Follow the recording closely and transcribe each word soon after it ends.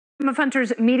of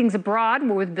Hunter's meetings abroad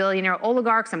were with billionaire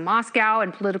oligarchs in Moscow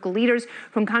and political leaders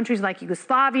from countries like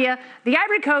Yugoslavia, the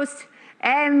Ivory Coast,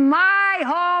 and my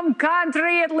home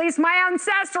country, at least my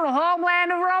ancestral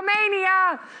homeland of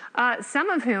Romania. Some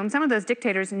of those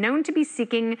dictators known to be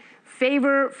seeking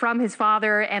favor from his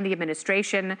father and the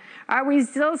administration. Are we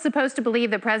still supposed to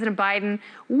believe that President Biden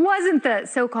wasn't the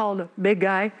so-called big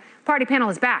guy? Party panel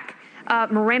is back.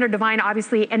 Miranda Devine,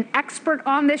 obviously an expert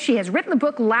on this. She has written the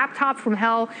book Laptop from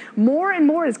Hell. More and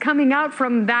more is coming out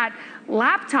from that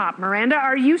laptop. Miranda,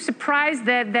 are you surprised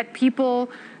that people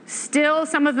still,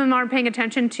 some of them aren't paying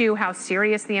attention to how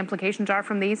serious the implications are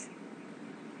from these?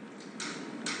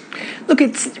 Look,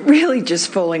 it's really just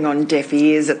falling on deaf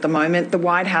ears at the moment. The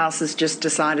White House has just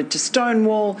decided to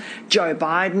stonewall. Joe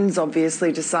Biden's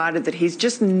obviously decided that he's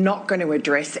just not going to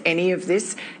address any of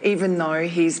this, even though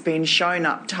he's been shown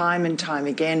up time and time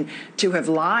again to have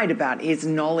lied about his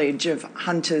knowledge of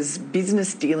Hunter's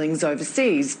business dealings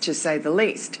overseas, to say the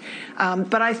least.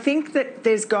 But I think that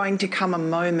there's going to come a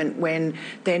moment when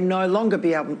they're no longer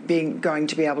going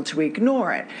to be able to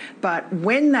ignore it. But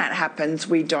when that happens,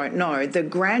 we don't know. The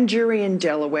grand jury in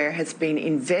Delaware has been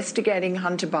investigating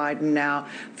Hunter Biden now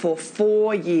for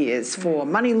 4 years for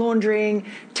money laundering,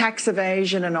 tax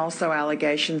evasion, and also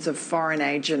allegations of foreign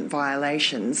agent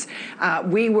violations.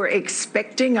 We were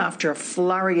expecting, after a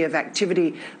flurry of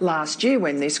activity last year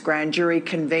when this grand jury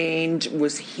convened,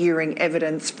 was hearing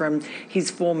evidence from his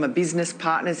former business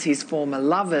partners, his former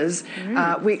lovers,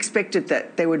 we expected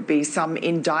that there would be some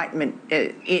indictment,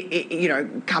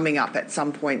 coming up at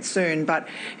some point soon. But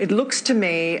it looks to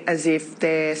me as if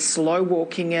they're slow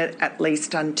walking it, at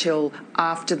least until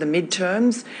after the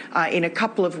midterms. In a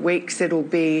couple of weeks, it'll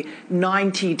be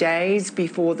 90 days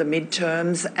before the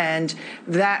midterms, and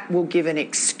that will give an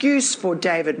excuse for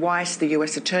David Weiss, the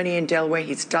US attorney in Delaware,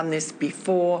 he's done this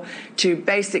before, to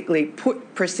basically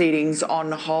put proceedings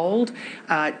on hold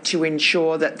to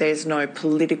ensure that there's no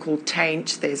political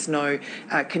taint, there's no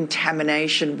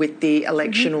contamination with the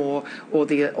election or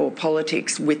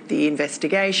politics with the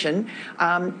investigation.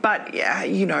 But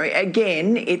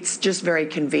again, it's just very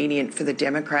convenient for the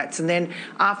Democrats. And then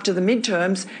after the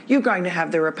midterms, you're going to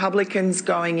have the Republicans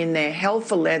going in there hell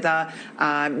for leather,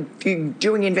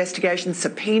 doing investigations,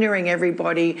 subpoenaing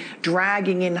everybody,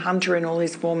 dragging in Hunter and all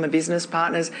his former business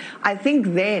partners. I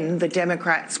think then the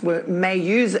Democrats may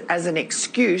use as an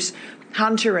excuse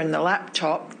Hunter and the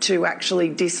laptop to actually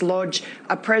dislodge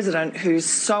a president who's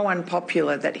so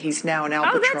unpopular that he's now an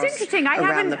albatross. Oh, that's interesting. I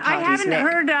haven't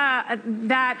heard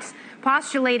that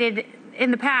postulated in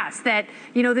the past, that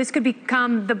this could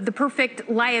become the perfect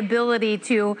liability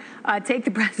to take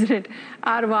the president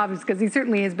out of office, because he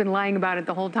certainly has been lying about it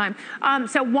the whole time.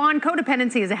 So Juan,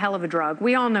 codependency is a hell of a drug.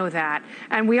 We all know that,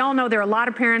 and we all know there are a lot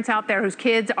of parents out there whose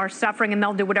kids are suffering, and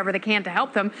they'll do whatever they can to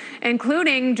help them,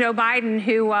 including Joe Biden,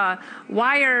 who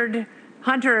wired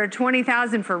Hunter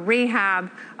 $20,000 for rehab,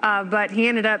 but he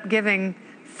ended up giving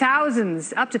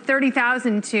thousands, up to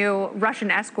 $30,000 to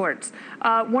Russian escorts.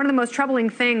 One of the most troubling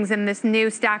things in this new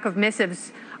stack of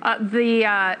missives,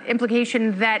 the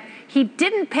implication that he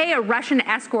didn't pay a Russian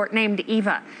escort named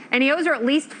Eva, and he owes her at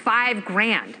least $5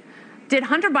 grand. Did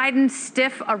Hunter Biden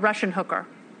stiff a Russian hooker?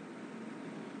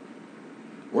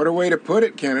 What a way to put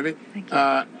it, Kennedy. Thank you.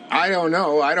 I don't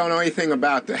know. I don't know anything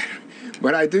about that.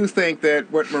 But I do think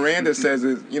that what Miranda says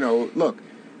is, look,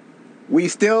 we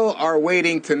still are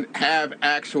waiting to have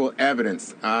actual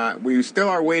evidence. We still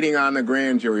are waiting on the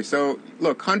grand jury. So,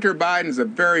 look, Hunter Biden's a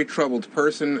very troubled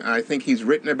person. I think he's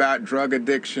written about drug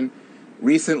addiction.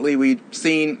 Recently, we've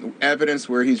seen evidence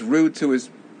where he's rude to his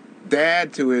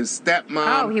dad, to his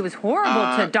stepmom. Oh, he was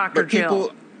horrible to Dr.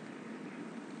 Jill.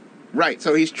 Right.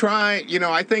 So he's trying.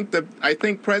 I think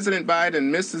President Biden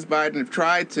and Mrs. Biden have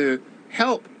tried to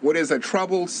help what is a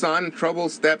troubled son,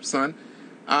 troubled stepson.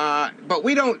 But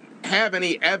we don't have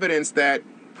any evidence that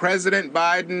President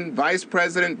Biden, Vice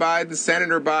President Biden,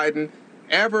 Senator Biden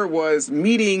ever was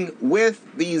meeting with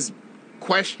these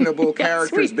questionable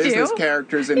characters, business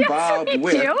characters involved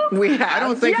with. We have. I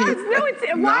don't think you got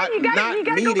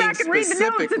to go back and read the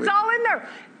notes. It's all in there.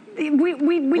 We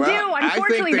do.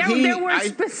 Unfortunately, there were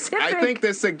specific. I think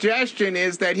the suggestion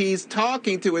is that he's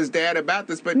talking to his dad about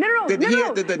this, but did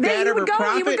the dad ever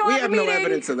profit? We have no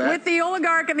evidence of that. With the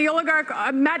oligarch, and the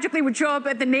oligarch magically would show up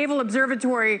at the Naval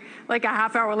Observatory like a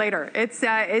half hour later.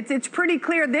 It's pretty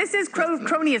clear. This is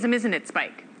cronyism, isn't it,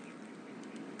 Spike?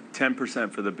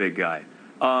 10% for the big guy.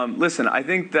 Listen, I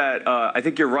think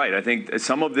you're right. I think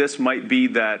some of this might be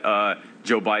that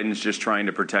Joe Biden's just trying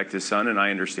to protect his son, and I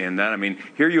understand that. I mean,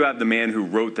 here you have the man who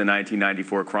wrote the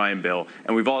 1994 crime bill,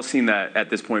 and we've all seen that,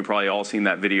 at this point, probably all seen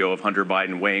that video of Hunter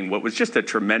Biden weighing what was just a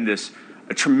tremendous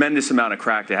a tremendous amount of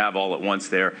crack to have all at once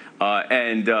there.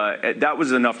 And that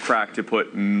was enough crack to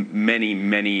put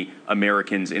many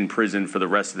Americans in prison for the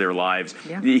rest of their lives.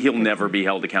 Yeah. He'll never be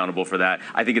held accountable for that.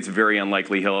 I think it's very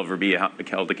unlikely he'll ever be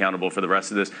held accountable for the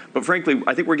rest of this. But frankly,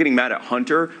 I think we're getting mad at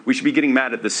Hunter. We should be getting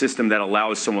mad at the system that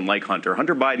allows someone like Hunter.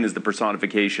 Hunter Biden is the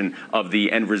personification of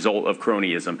the end result of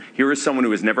cronyism. Here is someone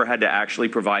who has never had to actually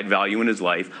provide value in his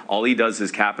life. All he does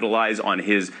is capitalize on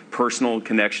his personal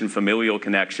connection, familial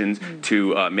connections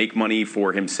to make money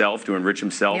for himself, to enrich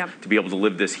himself, to be able to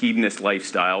live this hedonist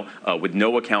lifestyle with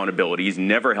no accountability. He's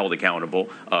never held accountable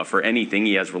for anything.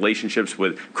 He has relationships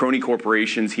with crony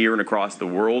corporations here and across the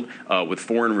world, with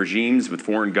foreign regimes, with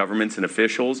foreign governments and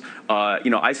officials.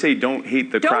 I say don't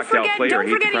hate the cracked out player,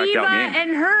 hate the cracked Eva out game.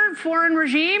 And her foreign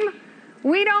regime.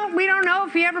 We don't know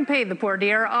if he ever paid the poor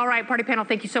dear. All right, party panel,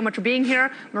 thank you so much for being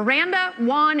here. Miranda,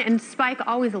 Juan, and Spike,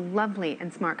 always a lovely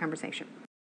and smart conversation.